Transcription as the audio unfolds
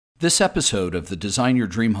This episode of the Design Your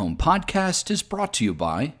Dream Home podcast is brought to you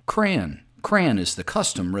by Cerrone. Cerrone is the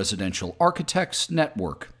custom residential architects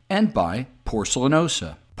network, and by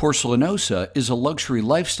Porcelanosa. Porcelanosa is a luxury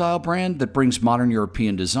lifestyle brand that brings modern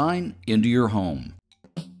European design into your home.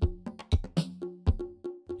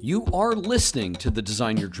 You are listening to the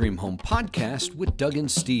Design Your Dream Home podcast with Doug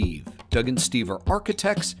and Steve. Doug and Steve are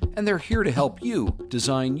architects, and they're here to help you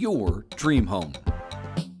design your dream home.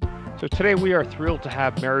 So today we are thrilled to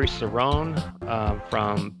have Mary Cerrone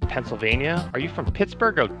from Pennsylvania. Are you from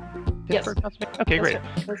Pittsburgh? Yes. Pennsylvania? Okay, great.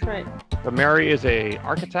 That's right. So Mary is an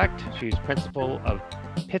architect. She's principal of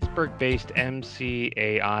Pittsburgh-based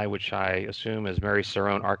MCAI, which I assume is Mary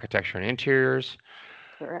Cerrone Architecture and Interiors.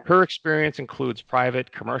 Correct. Her experience includes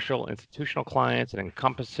private, commercial, institutional clients and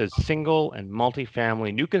encompasses single and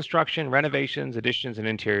multifamily new construction, renovations, additions, and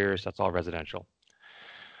interiors. That's all residential.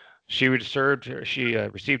 She received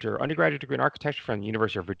her undergraduate degree in architecture from the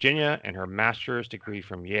University of Virginia and her master's degree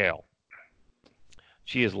from Yale.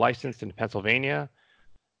 She is licensed in Pennsylvania,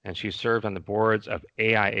 and she served on the boards of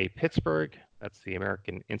AIA Pittsburgh, that's the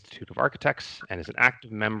American Institute of Architects, and is an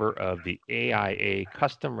active member of the AIA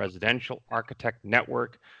Custom Residential Architect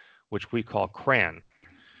Network, which we call CRAN.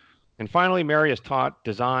 And finally, Mary has taught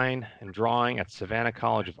design and drawing at Savannah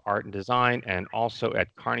College of Art and Design and also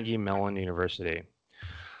at Carnegie Mellon University.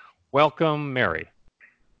 Welcome, Mary.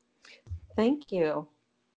 Thank you.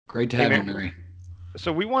 Great to have you, Mary.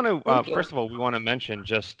 So we want to, first of all, we want to mention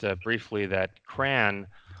just briefly that CRAN,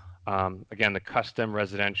 again, the Custom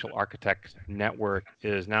Residential Architect Network,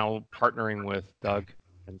 is now partnering with Doug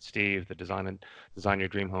and Steve, the Design Your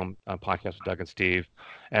Dream Home podcast with Doug and Steve.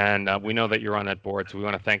 And we know that you're on that board, so we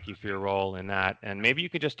want to thank you for your role in that. And maybe you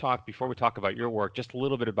could just talk, before we talk about your work, just a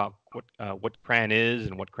little bit about what CRAN is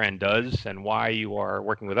and what CRAN does and why you are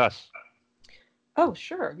working with us. Oh,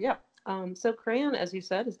 sure. Yeah. So CRAN, as you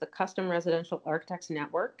said, is the Custom Residential Architects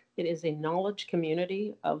Network. It is a knowledge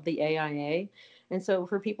community of the AIA. And so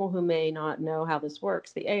for people who may not know how this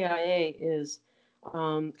works, the AIA is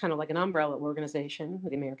kind of like an umbrella organization,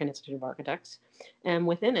 the American Institute of Architects. And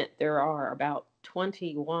within it, there are about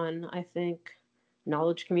 21, I think,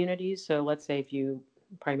 knowledge communities. So let's say if you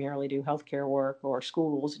primarily do healthcare work or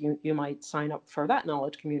schools, you might sign up for that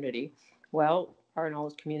knowledge community. Well, our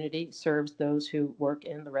knowledge community serves those who work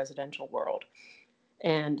in the residential world.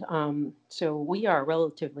 And so we are a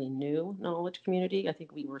relatively new knowledge community. I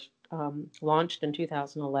think we were launched in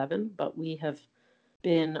 2011, but we have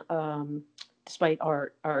been, despite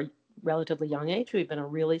our relatively young age, we've been a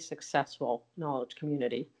really successful knowledge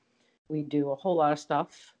community. We do a whole lot of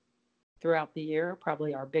stuff throughout the year.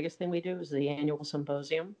 Probably our biggest thing we do is the annual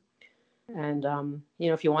symposium. And,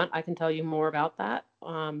 if you want, I can tell you more about that,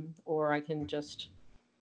 or I can just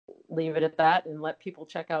leave it at that and let people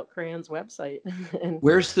check out CRAN's website. And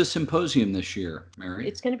Where's the symposium this year, Mary?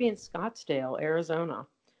 it's going to be in Scottsdale, Arizona.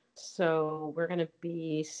 So we're going to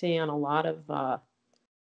be seeing a lot of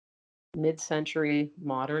mid-century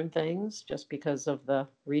modern things just because of the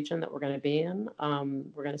region that we're going to be in.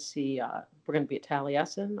 We're going to be at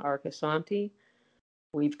Taliesin, Arcosanti.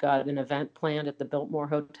 We've got an event planned at the Biltmore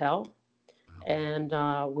Hotel. And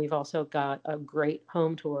we've also got a great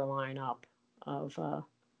home tour lineup of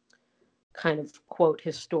kind of, quote,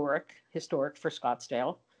 historic for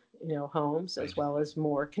Scottsdale, homes, as well as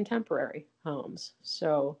more contemporary homes.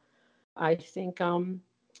 So I think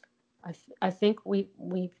I think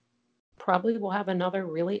we probably will have another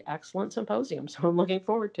really excellent symposium. So I'm looking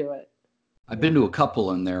forward to it. I've been to a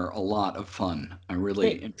couple, and they're a lot of fun. I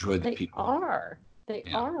really enjoy the people. They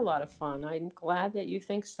are a lot of fun. I'm glad that you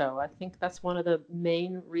think so. I think that's one of the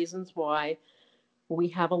main reasons why we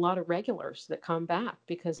have a lot of regulars that come back,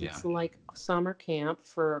 because it's like summer camp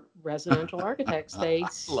for residential architects. They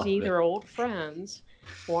see their old friends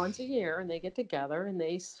once a year, and they get together and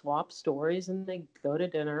they swap stories and they go to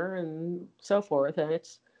dinner and so forth. And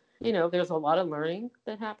it's, there's a lot of learning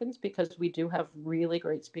that happens because we do have really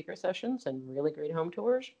great speaker sessions and really great home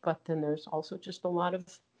tours. But then there's also just a lot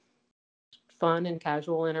of fun and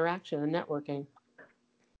casual interaction and networking.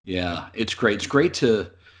 Yeah, it's great. It's great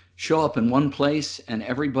to show up in one place and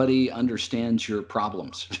everybody understands your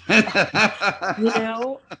problems.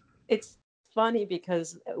 It's funny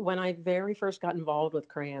because when I very first got involved with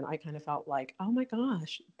CRAN, I kind of felt like, oh my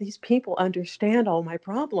gosh, these people understand all my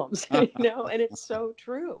problems, and it's so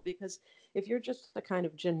true, because if you're just the kind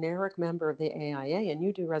of generic member of the AIA and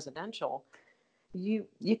you do residential, you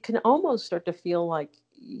can almost start to feel like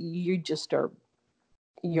you just are,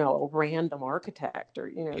 a random architect, or,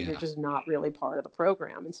 you're just not really part of the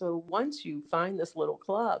program. And so once you find this little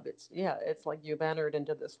club, it's like you've entered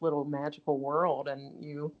into this little magical world, and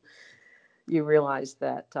you you realize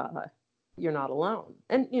that you're not alone.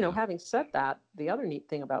 And, having said that, the other neat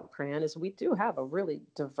thing about CRAN is we do have a really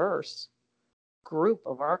diverse group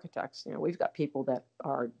of architects. We've got people that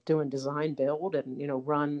are doing design build and,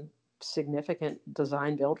 run significant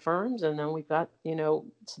design build firms. And then we've got,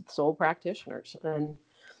 sole practitioners. And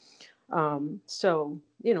so,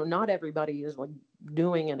 not everybody is like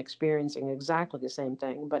doing and experiencing exactly the same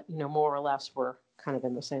thing, but, more or less we're kind of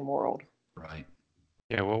in the same world. Right.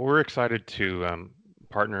 Yeah, well, we're excited to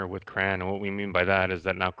partner with CRAN. And what we mean by that is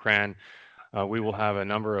that now CRAN, we will have a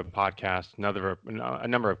number of podcasts, a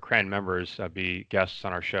number of CRAN members be guests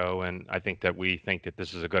on our show. And I think that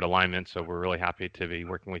this is a good alignment. So we're really happy to be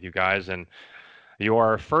working with you guys. And you are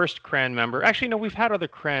our first CRAN member. Actually, no, we've had other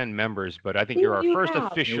CRAN members, but I think you're our first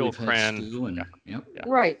official we've had CRAN. Stu and, Yeah.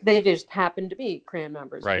 Right. They just happen to be CRAN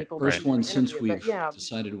members. Right. People first one since we've yeah.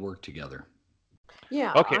 decided to work together.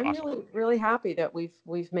 Yeah, Okay, I'm awesome. really, really happy that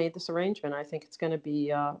we've made this arrangement. I think it's going to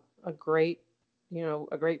be a great,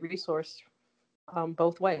 a great resource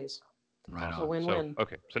both ways. Right A on. win-win.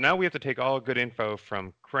 So now we have to take all good info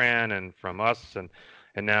from CRAN and from us and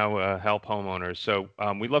now help homeowners. So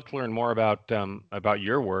we'd love to learn more about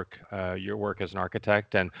your work as an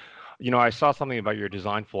architect. And I saw something about your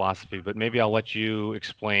design philosophy, but maybe I'll let you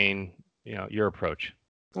explain your approach.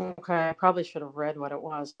 Okay, I probably should have read what it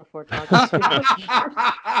was before talking to you.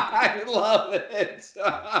 I love it.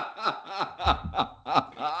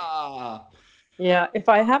 Yeah, if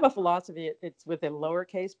I have a philosophy, it's with a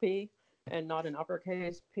lowercase p and not an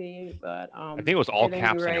uppercase p. But I think it was all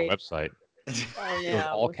caps on your website. Oh It was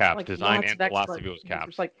yeah, all with, caps. like, Design lots and of philosophy was caps.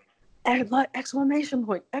 It's like exclamation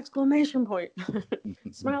point, exclamation point,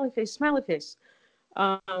 smiley face, smiley face.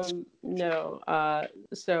 No. I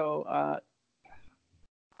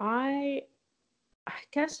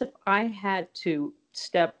guess if I had to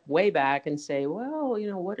step way back and say, well,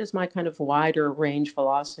 what is my kind of wider range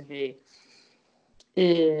philosophy,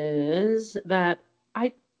 is that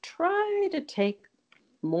I try to take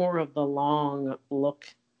more of the long look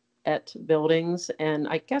at buildings. And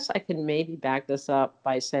I guess I can maybe back this up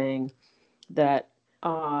by saying that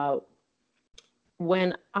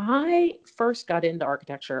when I first got into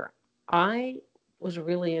architecture, I was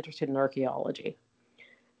really interested in archaeology.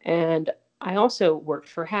 And I also worked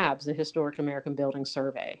for HABS, the Historic American Building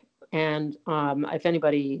Survey. And if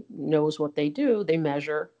anybody knows what they do, they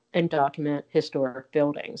measure and document historic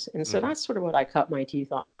buildings. And so that's sort of what I cut my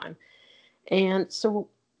teeth on. And so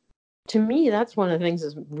to me, that's one of the things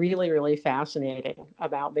that's really, really fascinating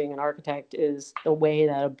about being an architect, is the way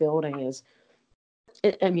that a building is.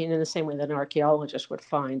 I mean, in the same way that an archaeologist would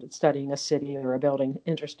find studying a city or a building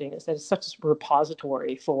interesting, is that it's such a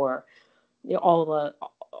repository for all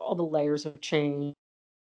the layers of change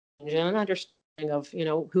and an understanding of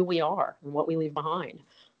who we are and what we leave behind.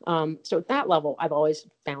 So at that level, I've always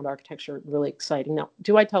found architecture really exciting. Now,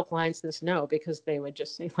 do I tell clients this? No, because they would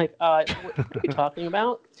just say like, what are you talking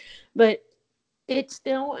about? But it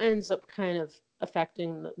still ends up kind of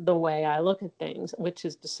affecting the way I look at things, which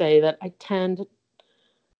is to say that I tend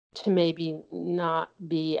to maybe not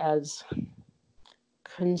be as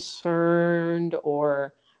concerned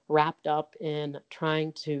or wrapped up in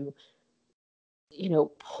trying to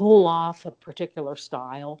pull off a particular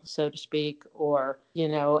style, so to speak, or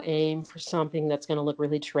aim for something that's going to look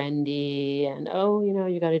really trendy and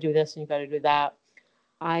you got to do this and you got to do that.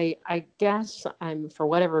 I guess I'm, for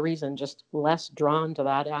whatever reason, just less drawn to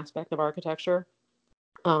that aspect of architecture.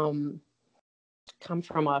 Come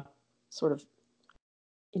from a sort of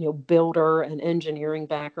builder and engineering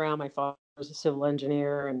background. My father was a civil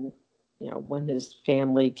engineer, and when his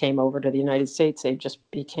family came over to the United States, they just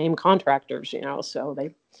became contractors, so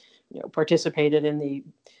they, participated in the,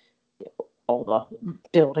 all the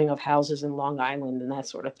building of houses in Long Island and that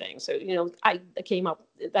sort of thing. So, I came up,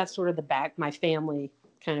 that's sort of my family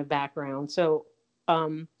kind of background. So,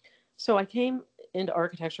 so I came into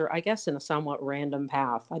architecture, I guess, in a somewhat random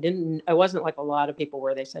path. I wasn't like a lot of people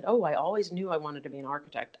where they said, oh, I always knew I wanted to be an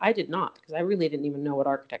architect. I did not, because I really didn't even know what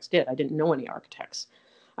architects did. I didn't know any architects.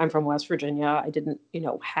 I'm from West Virginia. I didn't,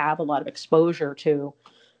 have a lot of exposure to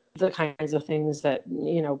the kinds of things that,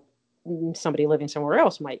 somebody living somewhere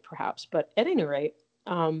else might perhaps. But at any rate,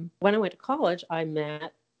 when I went to college, I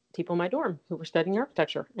met people in my dorm who were studying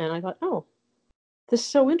architecture. And I thought, oh, this is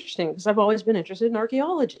so interesting, because I've always been interested in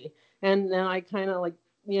archaeology. And then I kind of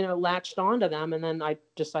latched onto them. And then I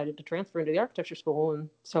decided to transfer into the architecture school and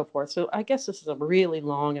so forth. So I guess this is a really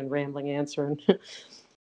long and rambling answer.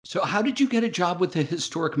 So how did you get a job with the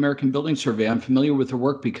Historic American Building Survey? I'm familiar with their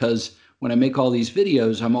work because when I make all these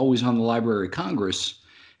videos, I'm always on the Library of Congress,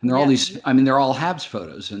 and they're all these, they're all HABS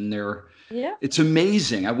photos, and they're, Yeah. It's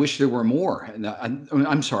amazing. I wish there were more. And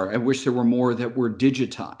I'm sorry. I wish there were more that were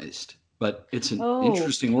digitized. But it's an Oh,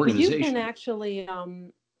 interesting you can organization. actually,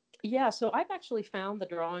 yeah. So I've actually found the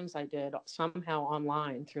drawings I did somehow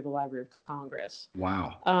online through the Library of Congress.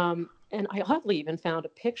 Wow. And I oddly even found a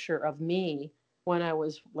picture of me when I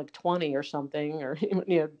was like 20 or something, or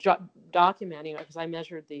documenting it because I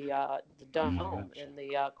measured the Oh my dome gosh. in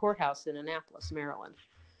the courthouse in Annapolis, Maryland.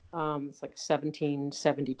 It's like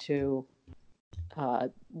 1772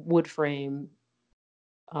 wood frame,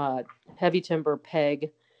 uh, heavy timber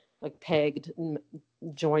peg, like pegged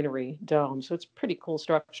joinery dome. So it's a pretty cool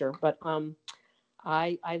structure. But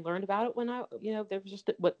I learned about it when there was just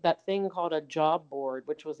what that thing called a job board,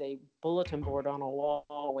 which was a bulletin board on a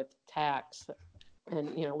wall with tacks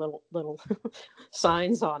and little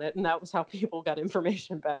signs on it, and that was how people got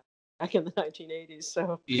information back in the 1980s.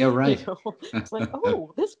 So Yeah, right. it's like,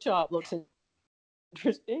 oh, this job looks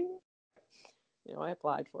interesting. I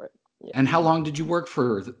applied for it. Yeah. And how long did you work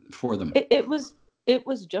for them? It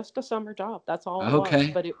was just a summer job. That's all it was.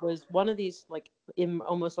 Okay. But it was one of these like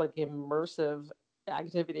almost like immersive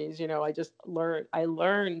activities. I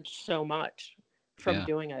learned so much from Yeah.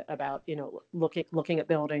 doing it about looking at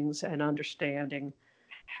buildings and understanding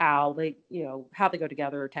how they go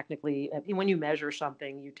together technically. I mean, when you measure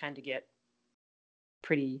something, you tend to get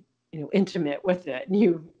pretty intimate with it, and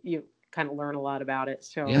you kind of learn a lot about it.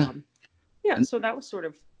 So Yeah. yeah, And so that was sort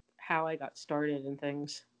of how I got started in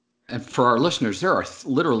things. And for our listeners, there are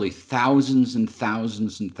literally thousands and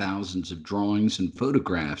thousands and thousands of drawings and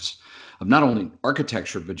photographs of not only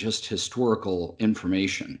architecture, but just historical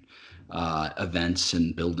information, events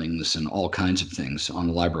and buildings and all kinds of things on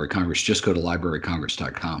the Library of Congress. Just go to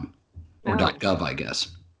librarycongress.com or Oh, .gov, I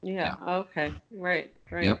guess. yeah. Yeah. Okay. Right.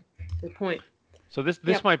 Right. Yep. Good point. So this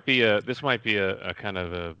Yep. might be a kind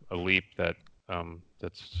of a leap that's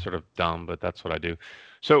sort of dumb, but that's what I do.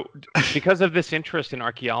 So because of this interest in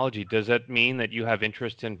archaeology, does that mean that you have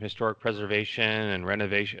interest in historic preservation and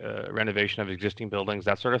renovation of existing buildings,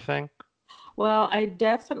 that sort of thing? Well, I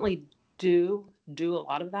definitely do a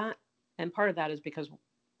lot of that, and part of that is because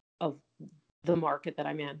of the market that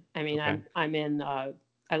I'm in. I mean, Okay. I'm in. I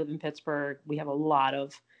live in Pittsburgh. We have a lot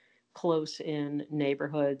of close in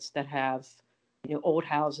neighborhoods that have old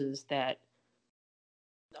houses that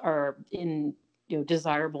are in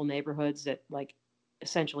desirable neighborhoods that like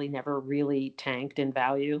essentially never really tanked in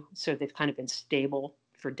value, so they've kind of been stable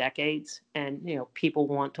for decades, and people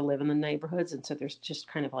want to live in the neighborhoods, and so there's just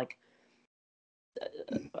kind of like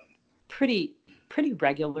pretty pretty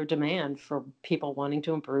regular demand for people wanting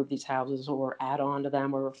to improve these houses or add on to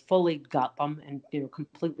them or fully gut them and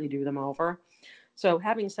completely do them over. So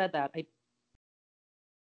having said that,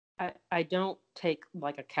 I don't take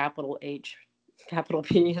like a capital H capital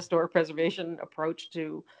P historic preservation approach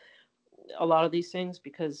to a lot of these things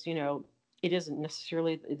because it isn't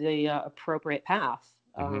necessarily the appropriate path.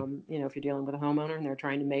 Hmm. If you're dealing with a homeowner and they're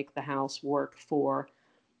trying to make the house work for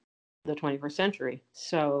the 21st century.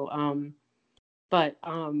 So but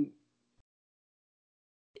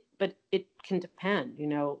but it can depend.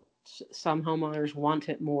 Some homeowners want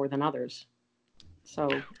it more than others, so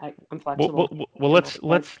I'm Well, flexible well, well, in that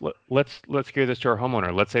regard. let's gear this to our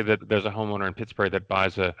homeowner. Let's say that there's a homeowner in Pittsburgh that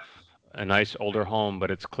buys a nice older home,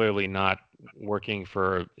 but it's clearly not working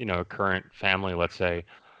for a current family, let's say.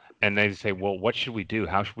 And they say, well, what should we do?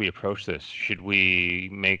 How should we approach this? Should we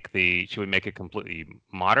make it completely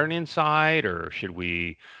modern inside, or should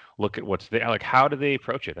we look at what's there? Like, how do they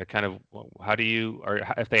approach it? That kind of, how do you, or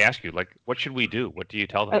if they ask you, like, what should we do? What do you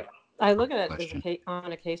tell them? I look at it as Question.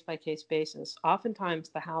 on a case by case basis. Oftentimes,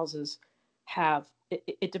 the houses have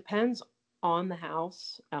it depends on the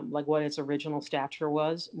house, like what its original stature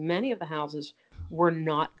was. Many of the houses were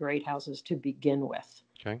not great houses to begin with.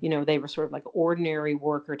 Okay. They were sort of like ordinary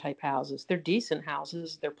worker type houses. They're decent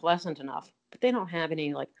houses. They're pleasant enough, but they don't have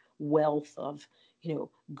any like wealth of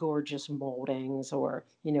gorgeous moldings or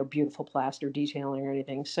beautiful plaster detailing or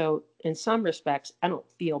anything. So in some respects I don't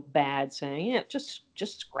feel bad saying, yeah, just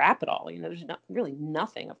scrap it all. There's not really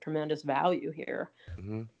nothing of tremendous value here.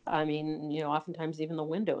 Hmm. I mean, oftentimes even the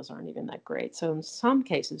windows aren't even that great. So in some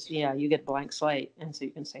cases, yeah, you get blank slate, and so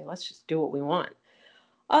you can say, let's just do what we want.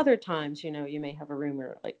 Other times, you may have a room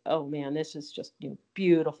where like, oh man, this is just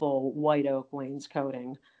beautiful white oak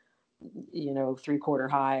wainscoting, 3/4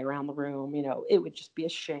 high around the room. It would just be a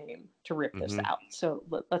shame to rip this Hmm. out. So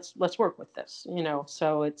let's work with this.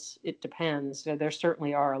 So it depends. There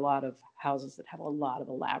certainly are a lot of houses that have a lot of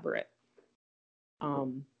elaborate,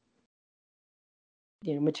 um,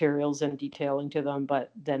 materials and detailing to them,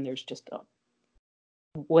 but then there's just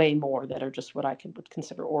way more that are just what I would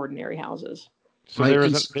consider ordinary houses. So right?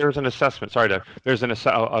 there is an assessment. Sorry, Doug.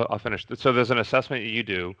 I'll finish. So there's an assessment that you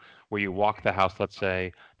do where you walk the house. Let's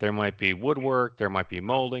say there might be woodwork, there might be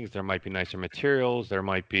moldings, there might be nicer materials, there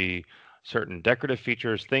might be certain decorative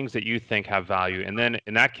features, things that you think have value. And then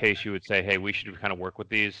in that case, you would say, hey, we should kind of work with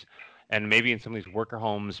these. And maybe in some of these worker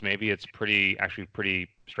homes, maybe it's actually pretty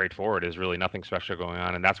straightforward. There's really nothing special going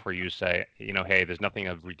on, and that's where you say, hey, there's nothing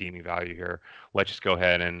of redeeming value here. Let's just go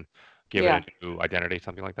ahead and give it Yeah. a new identity,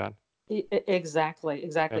 something like that. Exactly, Okay.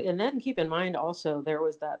 exactly. And then keep in mind also there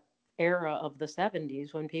was that era of the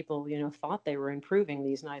 70s when people, thought they were improving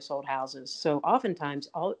these nice old houses. So oftentimes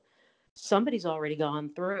somebody's already gone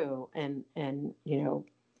through and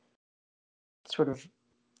sort of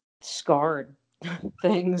scarred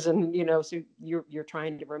things, and so you're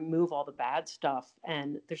trying to remove all the bad stuff,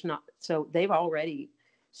 and there's not, so they've already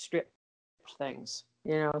stripped things,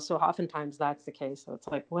 so oftentimes that's the case. So it's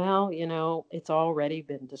like, well, it's already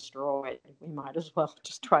been destroyed, we might as well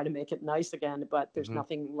just try to make it nice again, but there's Hmm.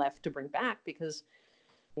 nothing left to bring back because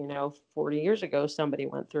 40 years ago somebody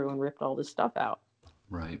went through and ripped all this stuff out.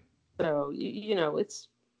 Right. So it's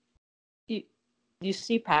you, you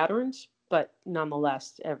see patterns, but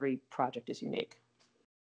nonetheless every project is unique.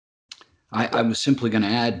 I was simply going to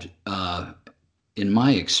add, in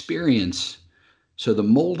my experience, so the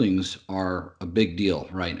moldings are a big deal,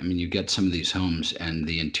 right? I mean, you get some of these homes and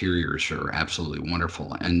the interiors are absolutely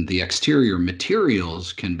wonderful, and the exterior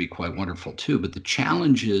materials can be quite wonderful too. But the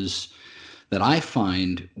challenges that I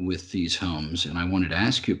find with these homes, and I wanted to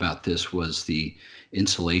ask you about this, was the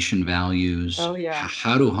insulation values. Oh yeah.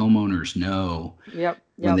 How do homeowners know Yep,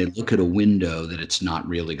 when yep, they look at a window that it's not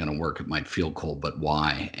really going to work? It might feel cold, but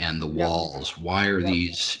why? And the yep, walls, why are yep,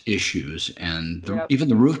 these issues? And yep. even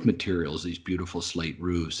the roof materials, these beautiful slate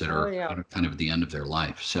roofs that Oh are yeah. kind of at the end of their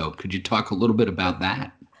life. So could you talk a little bit about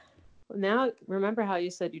that? Now, remember how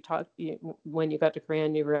you said when you got to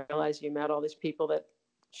Korean, you realized you met all these people that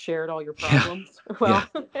shared all your Yeah, problems? yeah. Well,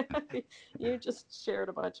 you just shared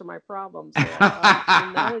a bunch of my problems there.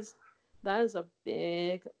 And that is a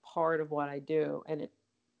big part of what I do. And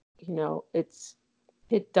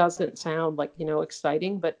it doesn't sound like,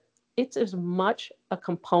 exciting, but it's as much a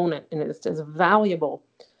component and it's as valuable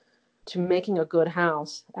to making a good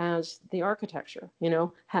house as the architecture,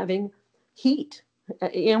 having heat.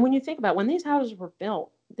 And when you think about when these houses were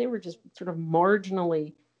built, they were just sort of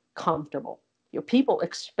marginally comfortable. People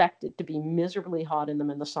expected to be miserably hot in them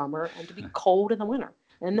in the summer and to be cold in the winter.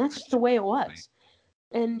 And that's just the way it Right, was.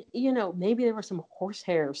 And, maybe there was some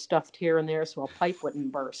horsehair stuffed here and there so a pipe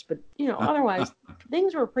wouldn't burst. But, otherwise,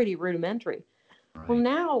 things were pretty rudimentary. Well, right.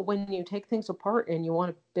 now when you take things apart and you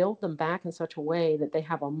want to build them back in such a way that they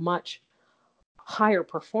have a much higher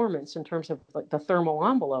performance in terms of like the thermal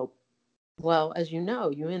envelope, well, as you know,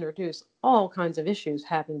 you introduce all kinds of issues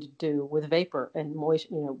having to do with vapor and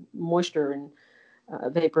moisture and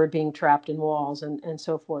vapor being trapped in walls and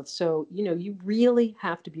so forth. So, you really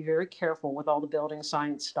have to be very careful with all the building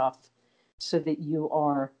science stuff so that you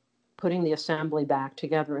are putting the assembly back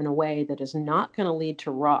together in a way that is not going to lead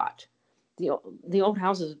to rot. The, the old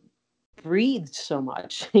houses breathed so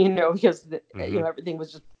much, because Hmm. everything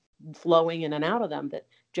was just flowing in and out of them that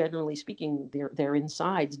generally speaking their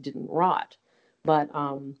insides didn't rot. But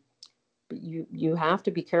you have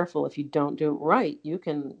to be careful. If you don't do it right, you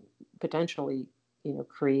can potentially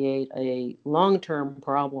create a long-term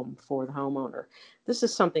problem for the homeowner. This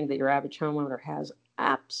is something that your average homeowner has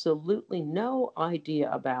absolutely no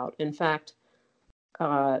idea about. In fact,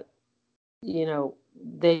 uh, you know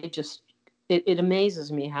they just it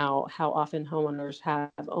amazes me how often homeowners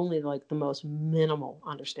have only like the most minimal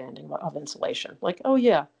understanding of insulation, like, oh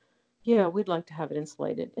yeah, yeah, we'd like to have it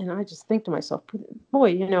insulated. And I just think to myself,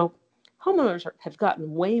 boy, homeowners have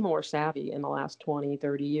gotten way more savvy in the last 20,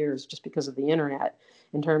 30 years just because of the internet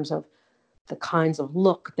in terms of the kinds of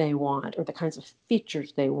look they want or the kinds of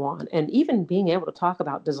features they want, and even being able to talk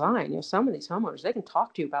about design. Some of these homeowners, they can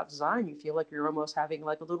talk to you about design. You feel like you're almost having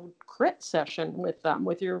like a little crit session with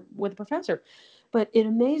with a professor. But it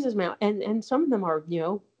amazes me, and some of them are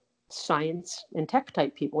science and tech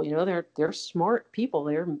type people. They're smart people.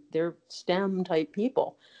 They're STEM type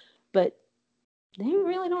people, but they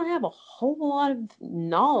really don't have a whole lot of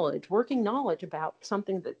knowledge, working knowledge about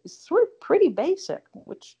something that is sort of pretty basic,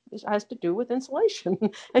 which has to do with insulation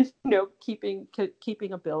and keeping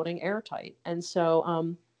a building airtight. And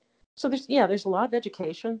so there's a lot of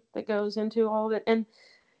education that goes into all of it, and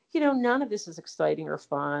none of this is exciting or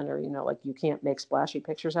fun, or like you can't make splashy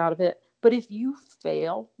pictures out of it. But if you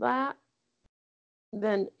fail that,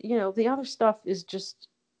 then the other stuff is just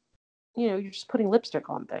you're just putting lipstick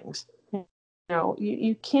on things.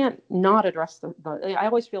 you can't not address I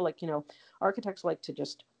always feel like, architects like to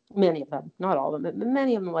just, many of them, not all of them, but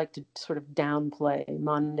many of them like to sort of downplay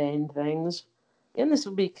mundane things. And this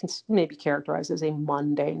would be maybe characterized as a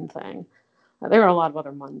mundane thing. There are a lot of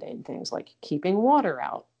other mundane things like keeping water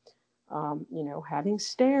out, having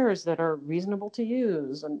stairs that are reasonable to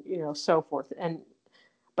use, and, so forth.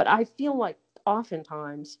 But I feel like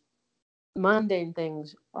oftentimes mundane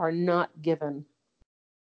things are not given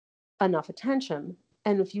enough attention.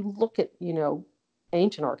 And if you look at,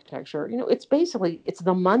 ancient architecture, it's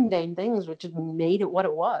the mundane things which have made it what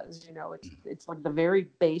it was. It's like the very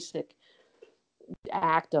basic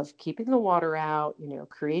act of keeping the water out,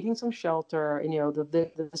 creating some shelter, and,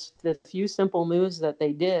 the few simple moves that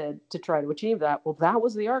they did to try to achieve that. Well, that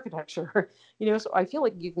was the architecture. So I feel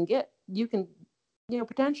like you can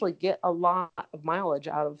potentially get a lot of mileage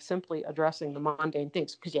out of simply addressing the mundane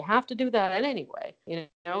things, because you have to do that anyway.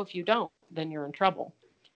 If you don't, then you're in trouble.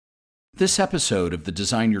 This episode of the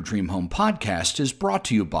Design Your Dream Home podcast is brought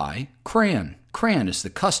to you by CRAN. CRAN is the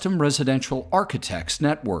Custom Residential Architects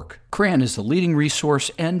Network. CRAN is the leading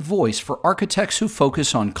resource and voice for architects who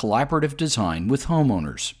focus on collaborative design with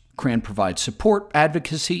homeowners. CRAN provides support,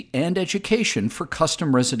 advocacy, and education for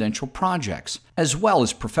custom residential projects, as well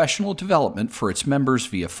as professional development for its members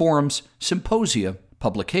via forums, symposia,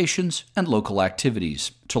 publications, and local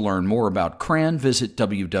activities. To learn more about CRAN, visit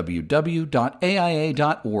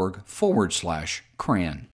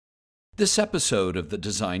www.aia.org/CRAN. This episode of the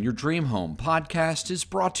Design Your Dream Home podcast is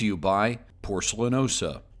brought to you by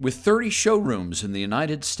Porcelanosa. With 30 showrooms in the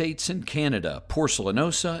United States and Canada,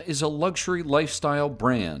 Porcelanosa is a luxury lifestyle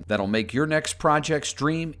brand that'll make your next project's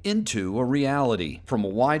dream into a reality. From a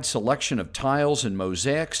wide selection of tiles and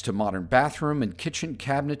mosaics to modern bathroom and kitchen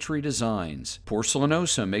cabinetry designs,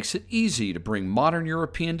 Porcelanosa makes it easy to bring modern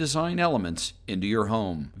European design elements into your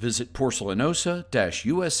home. Visit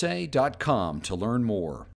porcelanosa-usa.com to learn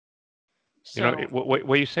more. So,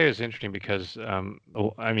 what you say is interesting because,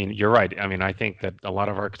 you're right. I think that a lot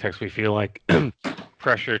of architects, we feel like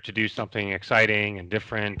pressure to do something exciting and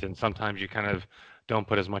different, and sometimes you kind of don't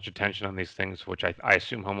put as much attention on these things, which I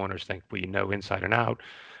assume homeowners think we know inside and out,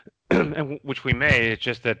 and which we may. It's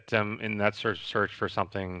just that in that search for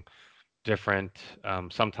something different,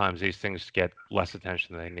 sometimes these things get less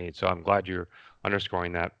attention than they need. So I'm glad you're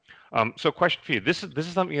underscoring that. So question for you. This is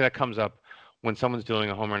something that comes up when someone's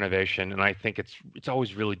doing a home renovation, and I think it's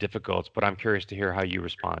always really difficult, but I'm curious to hear how you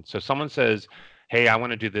respond. So someone says, "Hey, I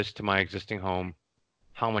want to do this to my existing home.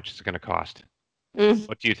 How much is it going to cost?"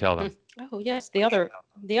 What do you tell them? Oh, yes, the other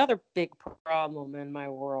big problem in my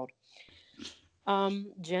world.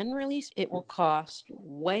 Generally, it will cost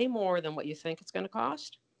way more than what you think it's going to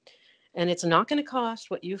cost. And it's not going to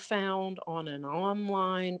cost what you found on an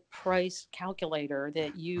online price calculator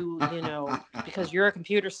that because you're a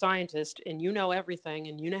computer scientist and you know everything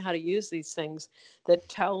and you know how to use these things, that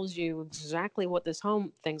tells you exactly what this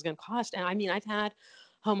home thing's going to cost. And I've had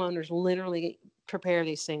homeowners literally prepare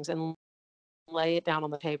these things and lay it down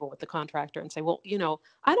on the table with the contractor and say, well,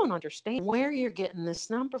 I don't understand where you're getting this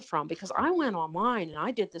number from, because I went online and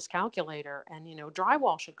I did this calculator, and,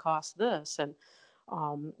 drywall should cost this, and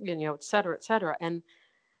et cetera, et cetera. And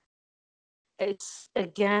it's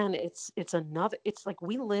like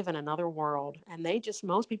we live in another world, and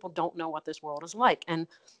most people don't know what this world is like. And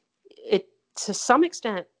to some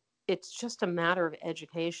extent, it's just a matter of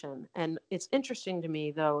education. And it's interesting to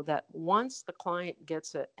me, though, that once the client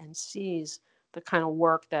gets it and sees the kind of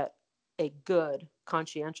work that a good,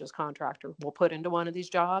 conscientious contractor will put into one of these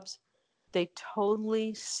jobs, they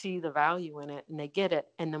totally see the value in it and they get it.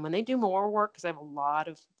 And then when they do more work, because I have a lot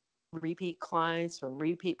of repeat clients or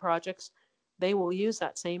repeat projects, they will use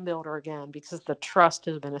that same builder again because the trust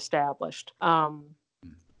has been established.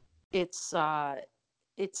 It's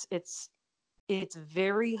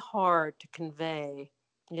very hard to convey.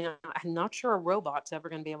 I'm not sure a robot's ever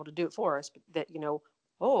going to be able to do it for us, but that,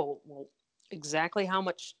 exactly how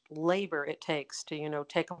much labor it takes to,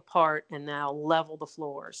 take apart and now level the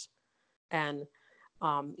floors, and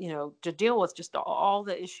to deal with just all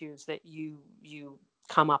the issues that you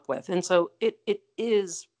come up with. And so it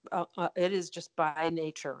is just by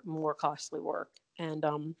nature more costly work, and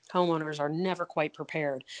homeowners are never quite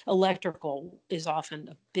prepared. Electrical is often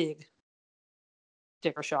a big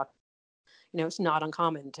sticker shock. It's not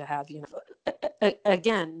uncommon to have,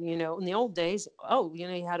 again, in the old days,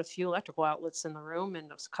 you had a few electrical outlets in the room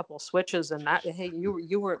and a couple of switches, and that, hey,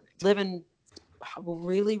 you were living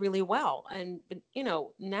really, really well. And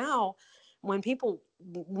now when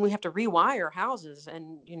we have to rewire houses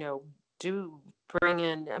and do bring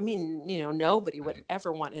in, I mean, nobody would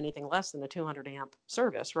ever want anything less than a 200 amp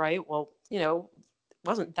service, right? Well, it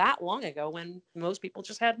wasn't that long ago when most people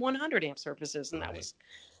just had 100 amp services, and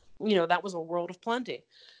that was a world of plenty.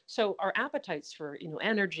 So our appetites for,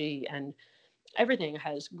 energy and everything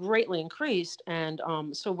has greatly increased. And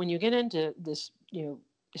so when you get into this,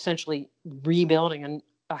 essentially rebuilding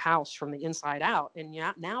a house from the inside out, and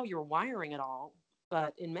now you're wiring it all,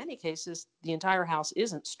 but in many cases, the entire house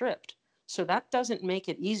isn't stripped. So that doesn't make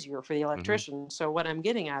it easier for the electrician. Mm-hmm. So what I'm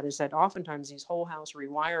getting at is that oftentimes these whole house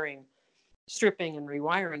rewiring, stripping and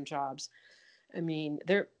rewiring jobs, I mean,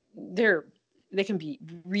 they can be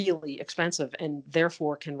really expensive and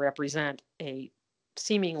therefore can represent a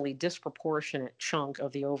seemingly disproportionate chunk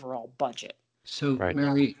of the overall budget. So, right.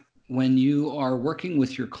 Mary, when you are working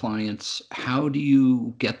with your clients, how do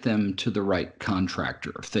you get them to the right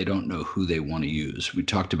contractor if they don't know who they want to use? We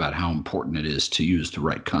talked about how important it is to use the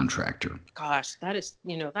right contractor. Gosh, that is,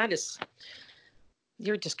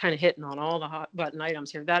 you're just kind of hitting on all the hot button items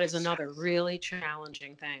here. That is another really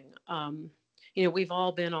challenging thing. We've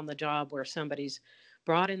all been on the job where somebody's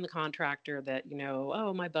brought in the contractor that,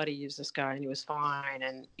 oh, my buddy used this guy and he was fine.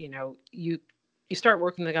 And, you start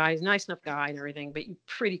working with the guy, he's a nice enough guy and everything, but you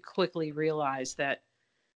pretty quickly realize that,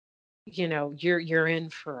 you're in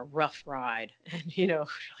for a rough ride. And, like,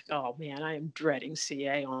 oh man, I am dreading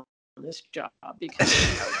CA on this job because,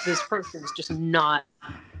 this person is just is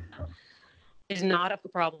not a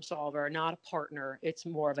problem solver, not a partner. It's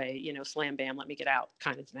more of a, slam bam, let me get out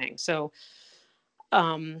kind of thing. So,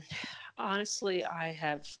 honestly, I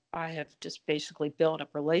have just basically built up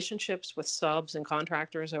relationships with subs and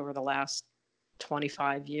contractors over the last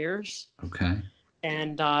 25 years. Okay.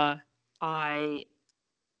 And I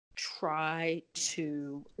try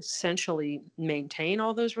to essentially maintain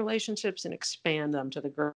all those relationships and expand them to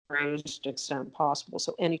the greatest extent possible.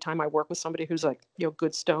 So anytime I work with somebody who's like,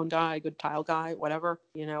 good stone guy, good tile guy, whatever,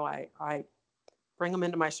 I bring them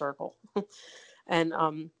into my circle. And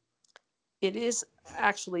it is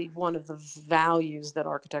actually one of the values that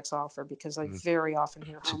architects offer, because I very often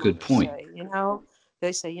hear That's a good point.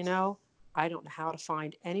 Say, I don't know how to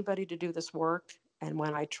find anybody to do this work. And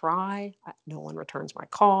when I try, no one returns my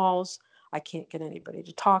calls. I can't get anybody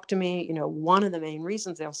to talk to me. One of the main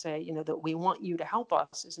reasons they'll say, that we want you to help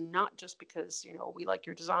us is not just because, we like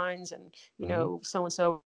your designs and,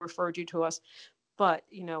 so-and-so referred you to us. But,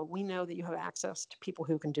 we know that you have access to people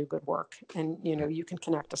who can do good work and, you can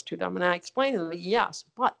connect us to them. And I explain to them, yes,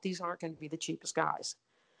 but these aren't going to be the cheapest guys.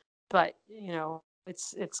 But,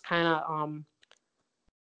 it's kind of,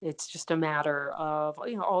 it's just a matter of,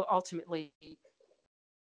 ultimately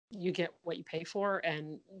you get what you pay for.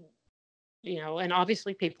 And, and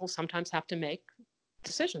obviously people sometimes have to make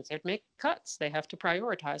decisions. They have to make cuts. They have to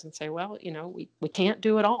prioritize and say, well, we can't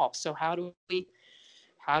do it all. So how do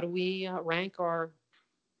we rank our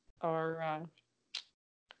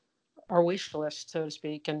wish list, so to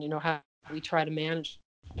speak, and how we try to manage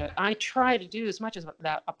it. I try to do as much as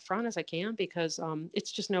that up front as I can, because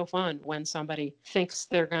it's just no fun when somebody thinks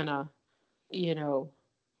they're gonna,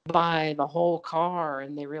 buy the whole car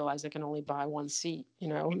and they realize they can only buy one seat.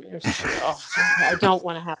 I don't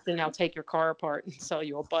want to have to now take your car apart and sell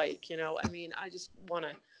you a bike. I mean, I just want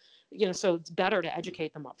to. So it's better to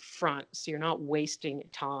educate them up front, so you're not wasting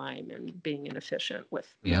time and being inefficient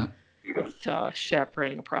with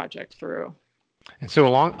shepherding a project through. And so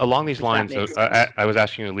along these lines, I was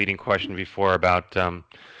asking you a leading question before about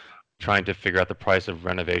trying to figure out the price of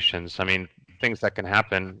renovations. I mean, things that can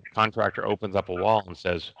happen. Contractor opens up a wall and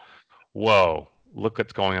says, "Whoa, look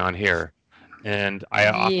what's going on here." And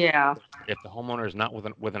if the homeowner is not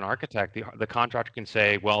with an architect, the contractor can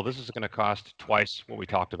say, "Well, this is going to cost twice what we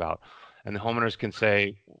talked about," and the homeowners can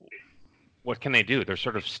say, "What can they do?" They're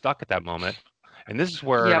sort of stuck at that moment, and this is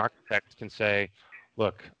where an architect can say,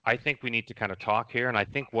 "Look, I think we need to kind of talk here, and I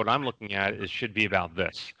think what I'm looking at should be about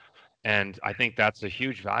this." And I think that's a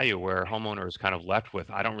huge value where homeowner is kind of left with,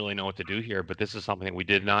 I don't really know what to do here, but this is something that we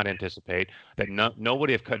did not anticipate, that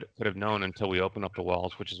nobody could have known until we open up the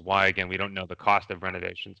walls, which is why, again, we don't know the cost of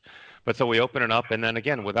renovations. But so we open it up, and then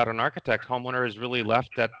again, without an architect, homeowner is really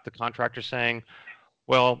left at the contractor saying,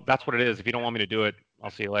 well, that's what it is. If you don't want me to do it, I'll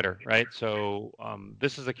see you later, right? So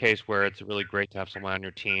this is a case where it's really great to have someone on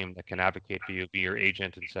your team that can advocate for you, be your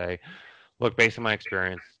agent, and say, look, based on my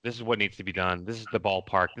experience, this is what needs to be done. This is the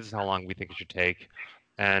ballpark. This is how long we think it should take.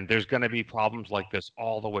 And there's going to be problems like this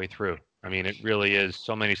all the way through. I mean, it really is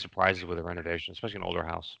so many surprises with a renovation, especially an older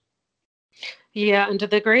house. Yeah, and to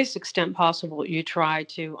the greatest extent possible, you try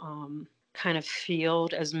to kind of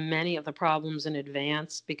field as many of the problems in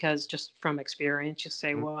advance, because just from experience, you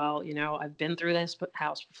say, Mhm. well, I've been through this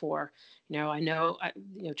house before. I know,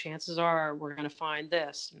 chances are we're going to find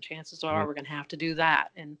this, and chances Mhm. are we're going to have to do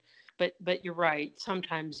that. And but you're right.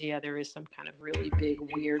 Sometimes, yeah, there is some kind of really big,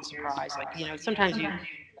 weird surprise. Like, sometimes you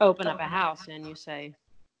open up a house and you say,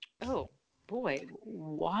 oh boy,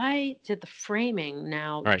 why did the framing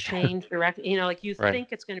now Right. change directly? Like, you Right.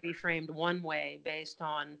 think it's going to be framed one way based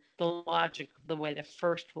on the logic of the way the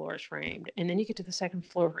first floor is framed, and then you get to the second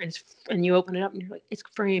floor and you open it up and you're like, it's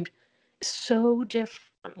framed so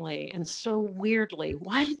differently and so weirdly.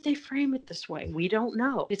 Why did they frame it this way? We don't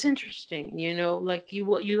know. It's interesting, like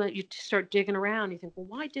you start digging around. You think, well,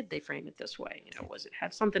 why did they frame it this way? Was it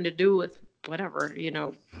had something to do with whatever,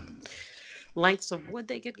 lengths of wood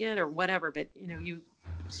they could get or whatever. But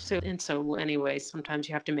so anyway, sometimes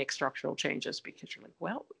you have to make structural changes because you're like,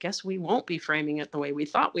 well, guess we won't be framing it the way we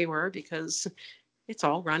thought we were, because it's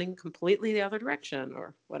all running completely the other direction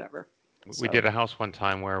or whatever. We did So a house one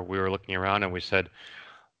time where we were looking around and we said,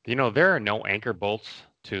 there are no anchor bolts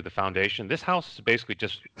to the foundation. This house is basically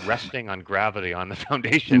just resting on gravity on the Oh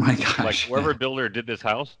foundation. my Like, gosh. whoever builder did this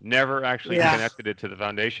house never actually yeah, connected it to the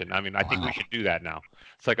foundation. I mean, I think we Wow. should do that now.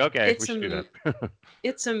 It's like, okay, we it's should do am- that.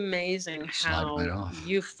 it's amazing Slide right how off.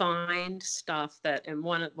 you find stuff that, and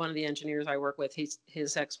one of the engineers I work with,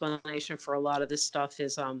 his explanation for a lot of this stuff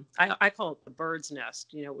is, I call it the bird's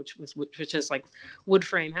nest, which is like wood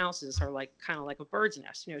frame houses are like kind of like a bird's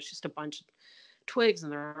nest. It's just a bunch of twigs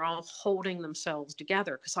and they're all holding themselves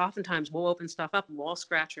together, because oftentimes we'll open stuff up and we'll all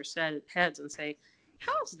scratch our heads and say,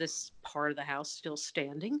 how is this part of the house still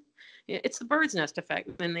standing? It's the bird's nest effect.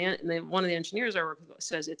 And one of the engineers I work with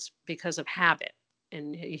says it's because of habit.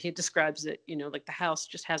 And he describes it, like the house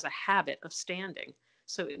just has a habit of standing.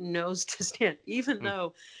 So it knows to stand, even Mm.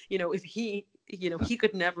 though, if he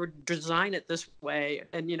could never design it this way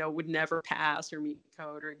and, would never pass or meet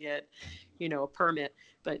code or get, a permit.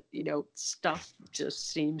 But, stuff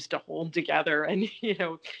just seems to hold together. And,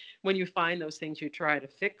 when you find those things, you try to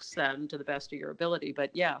fix them to the best of your ability.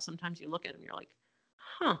 But yeah, sometimes you look at them, you're like,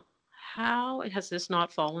 huh, how has this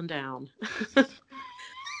not fallen down?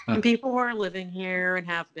 And people are living here and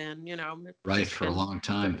have been, it's Right, just for a been, long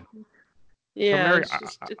time. So yeah, Mary,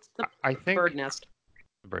 it's the I bird think nest.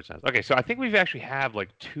 the bird's nest. Okay, so I think we've actually have like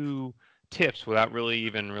two tips without really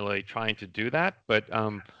trying to do that. But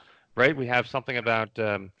right, we have something about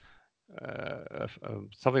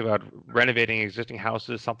renovating existing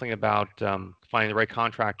houses, something about finding the right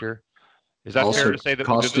contractor. Is that fair Yep. to Also say that did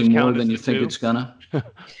those costing more count as than you the think two? it's gonna.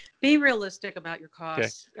 Be realistic about your Okay.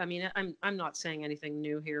 costs. I mean, I'm not saying anything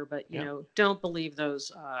new here, but Yeah. don't believe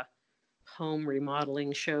those home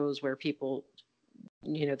remodeling shows where people,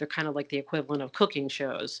 they're kind of like the equivalent of cooking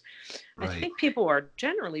shows. I Right. think people are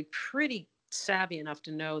generally pretty savvy enough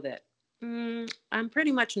to know that, I'm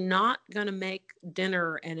pretty much not going to make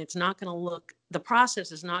dinner, and the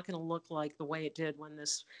process is not going to look like the way it did when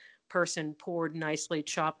this person poured nicely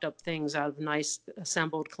chopped up things out of nice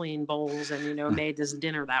assembled clean bowls and, made this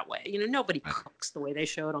dinner that way. Nobody Right. cooks the way they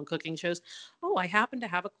show it on cooking shows. Oh, I happen to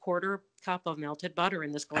have a quarter cup of melted butter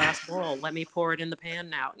in this glass bowl. Let me pour it in the pan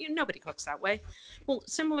now. Nobody cooks that way. Well,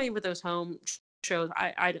 similarly with those home shows,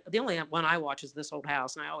 the only one I watch is This Old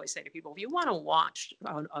House, and I always say to people, if you want to watch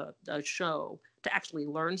a show to actually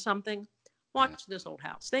learn something, watch This Old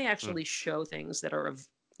House. They Mm. actually show things that are of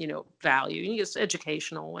value. It's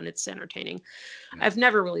educational and it's entertaining. Yeah. I've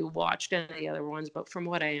never really watched any of the other ones, but from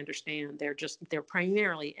what I understand, they're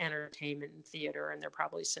primarily entertainment and theater, and they're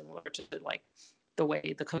probably similar to like the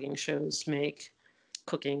way the cooking shows make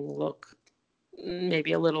cooking look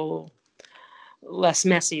maybe a little less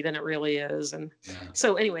messy than it really is. And Yeah.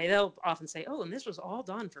 so anyway, they'll often say, oh, and this was all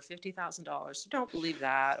done for $50,000. So don't believe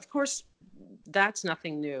that. Of course, that's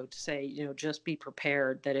nothing new to say, just be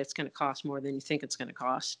prepared that it's going to cost more than you think it's going to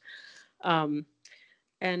cost. Um,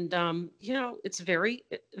 it's very,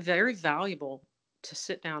 very valuable to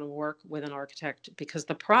sit down and work with an architect, because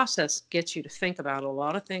the process gets you to think about a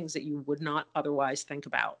lot of things that you would not otherwise think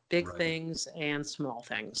about, big Right. things and small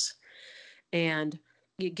things. And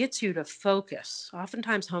it gets you to focus.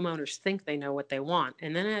 Oftentimes homeowners think they know what they want,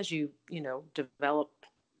 and then as you develop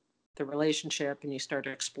the relationship and you start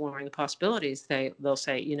exploring the possibilities, they'll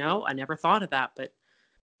say, I never thought of that, but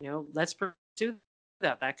let's pursue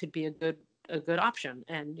that could be a good option.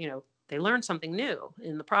 And they learn something new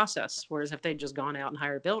in the process, whereas if they'd just gone out and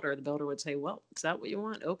hired a builder, the builder would say, well, is that what you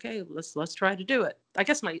want? Okay, let's try to do it. I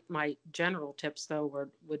guess my general tips though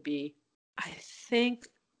would be, I think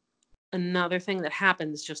another thing that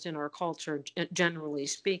happens just in our culture, generally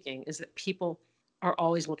speaking, is that people are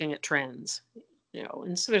always looking at trends.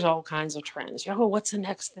 And so there's all kinds of trends. Oh, what's the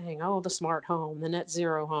next thing? Oh, the smart home, the net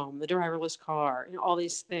zero home, the driverless car, all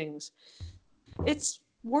these things. It's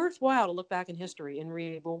worthwhile to look back in history and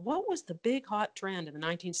read, well, what was the big hot trend in the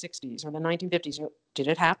 1960s or the 1950s? Did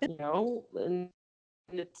it happen? And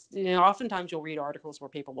it's, oftentimes you'll read articles where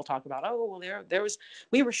people will talk about, oh, well,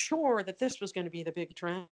 we were sure that this was going to be the big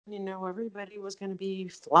trend. Everybody was going to be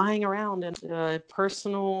flying around in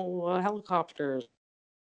personal helicopters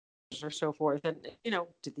or so forth. And,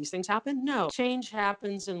 did these things happen? No. Change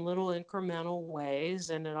happens in little incremental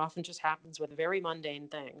ways, and it often just happens with very mundane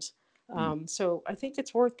things. So I think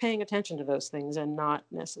it's worth paying attention to those things and not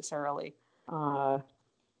necessarily,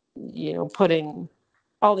 putting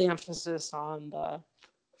all the emphasis on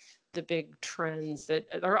the big trends that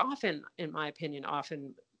are often, in my opinion,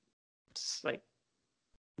 like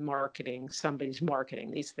somebody's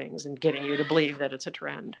marketing these things and getting you to believe that it's a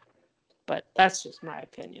trend. But that's just my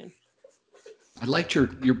opinion. I liked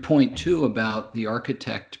your point too about the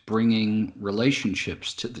architect bringing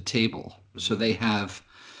relationships to the table. So they have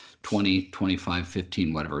 20, 25,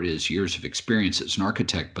 15, whatever it is, years of experience as an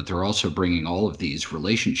architect, but they're also bringing all of these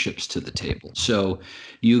relationships to the table. So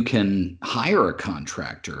you can hire a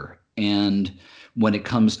contractor, and when it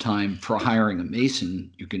comes time for hiring a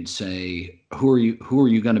mason, you can say, who are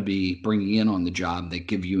you going to be bringing in on the job? They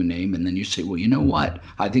give you a name, and then you say, well, you know what?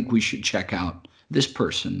 I think we should check out this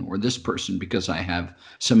person or this person because I have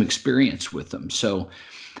some experience with them. So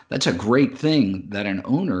that's a great thing that an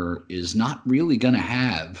owner is not really going to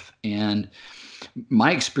have. And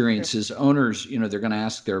my experience is owners, they're going to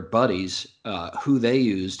ask their buddies who they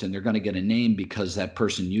used, and they're going to get a name because that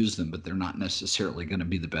person used them, but they're not necessarily going to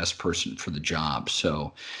be the best person for the job.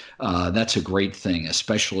 So that's a great thing,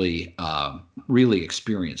 especially really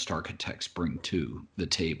experienced architects bring to the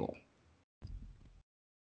table.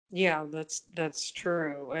 Yeah, that's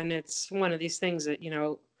true. And it's one of these things that,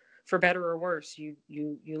 for better or worse, you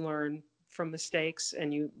learn from mistakes,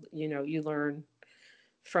 and you learn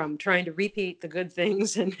from trying to repeat the good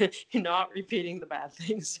things and not repeating the bad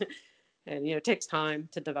things. And it takes time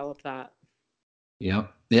to develop that. Yeah,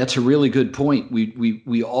 that's a really good point.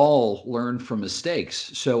 We all learn from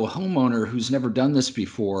mistakes. So a homeowner who's never done this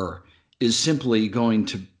before is simply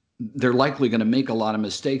they're likely going to make a lot of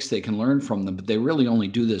mistakes. They can learn from them, but they really only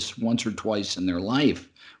do this once or twice in their life.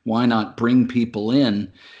 Why not bring people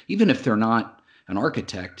in, even if they're not an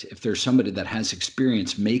architect, if there's somebody that has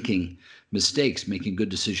experience making mistakes, making good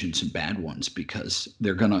decisions and bad ones, because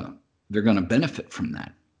they're gonna benefit from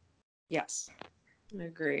that. Yes, I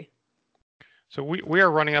agree. So we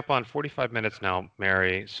are running up on 45 minutes now,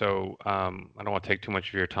 Mary. So I don't want to take too much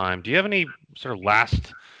of your time. Do you have any sort of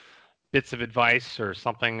last bits of advice or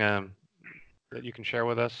something that you can share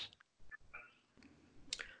with us?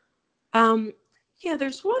 Yeah,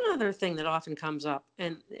 there's one other thing that often comes up,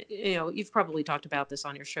 and you've probably talked about this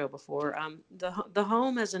on your show before. The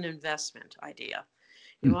home as an investment idea.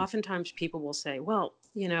 Oftentimes people will say, well,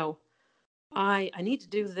 I need to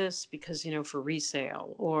do this because for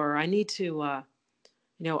resale, or I need to I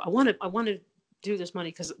want to do this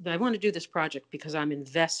money because I want to do this project because I'm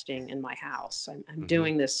investing in my house. I'm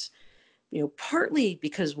doing this partly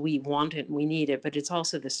because we want it and we need it, but it's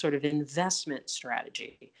also this sort of investment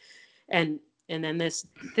strategy. And and then this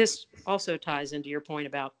also ties into your point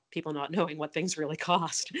about people not knowing what things really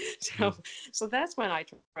cost. Mm. So that's when I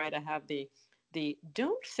try to have the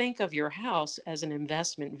don't think of your house as an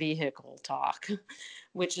investment vehicle talk,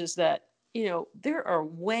 which is that there are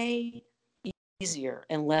way easier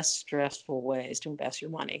and less stressful ways to invest your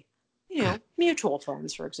money. Mutual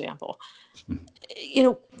funds, for example.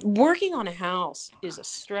 Working on a house is a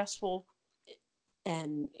stressful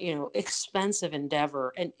and expensive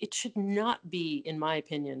endeavor, and it should not be, in my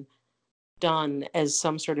opinion, done as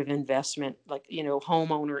some sort of investment, like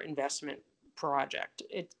homeowner investment project.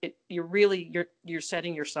 You're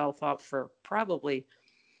setting yourself up for probably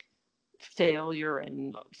failure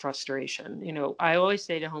and frustration. I always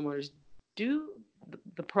say to homeowners, do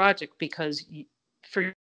the project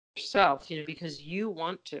for yourself, because you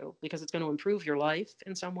want to, because it's going to improve your life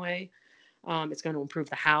in some way. It's going to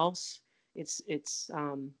improve the house. It's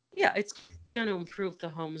going to improve the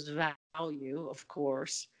home's value, of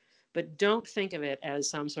course, but don't think of it as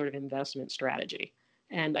some sort of investment strategy.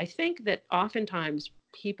 And I think that oftentimes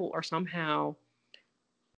people are somehow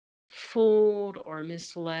fooled or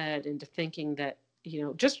misled into thinking that,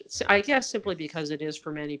 just, I guess, simply because it is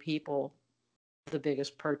for many people the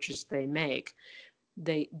biggest purchase they make.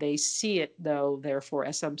 They see it, though, therefore,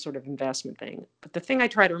 as some sort of investment thing. But the thing I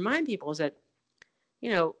try to remind people is that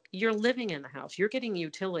you're living in the house, you're getting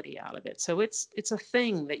utility out of it. So it's a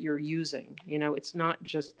thing that you're using. It's not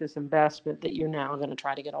just this investment that you're now going to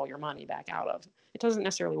try to get all your money back out of. It doesn't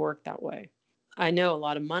necessarily work that way. I know a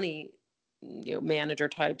lot of money, manager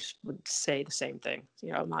types would say the same thing.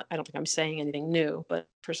 I don't think I'm saying anything new, but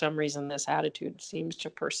for some reason this attitude seems to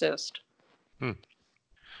persist.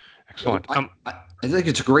 Excellent. I think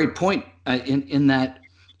it's a great point in that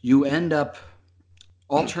you end up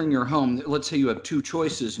altering your home. Let's say you have two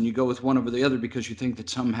choices and you go with one over the other because you think that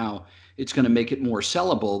somehow it's going to make it more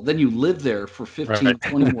sellable. Then you live there for 15, Right.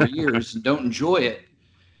 20 more years and don't enjoy it.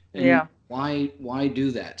 And Yeah. why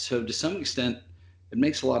do that? So to some extent, it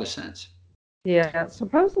makes a lot of sense. Yeah.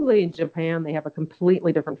 Supposedly in Japan, they have a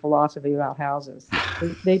completely different philosophy about houses.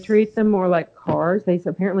 They treat them more like cars.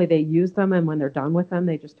 Apparently they use them, and when they're done with them,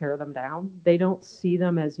 they just tear them down. They don't see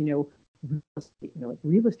them as, like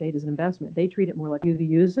real estate is an investment. They treat it more like you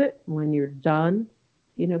use it. When you're done,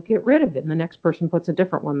 get rid of it, and the next person puts a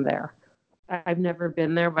different one there. I've never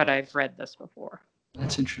been there, but I've read this before.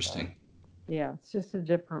 That's interesting. Yeah, it's just a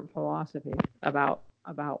different philosophy about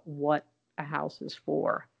what a house is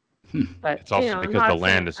for. But It's also because the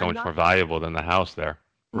land is so much more valuable than the house there.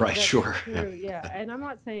 Right, sure. True, yeah. And I'm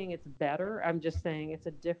not saying it's better. I'm just saying it's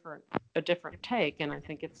a different take. And I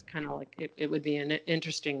think it's kind of like it would be an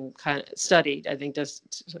interesting kind of study, I think,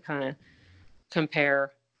 just to kind of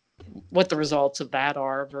compare what the results of that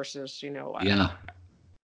are versus,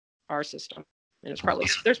 our system. And there's probably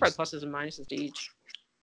pluses and minuses to each.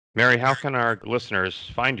 Mary, how can our listeners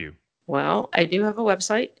find you? Well, I do have a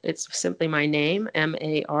website. It's simply my name,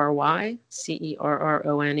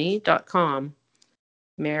 MaryCerrone.com.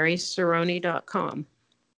 MaryCerrone.com.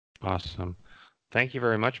 Awesome. Thank you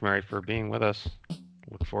very much, Mary, for being with us.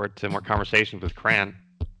 Look forward to more conversations with Cran.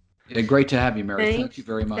 Yeah, great to have you, Mary. Thank you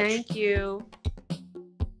very much. Thank you.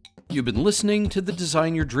 You've been listening to the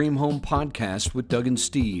Design Your Dream Home podcast with Doug and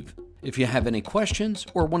Steve. If you have any questions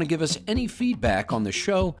or want to give us any feedback on the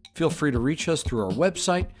show, feel free to reach us through our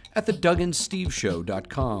website at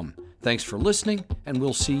thedougandsteveshow.com. Thanks for listening, and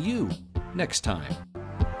we'll see you next time.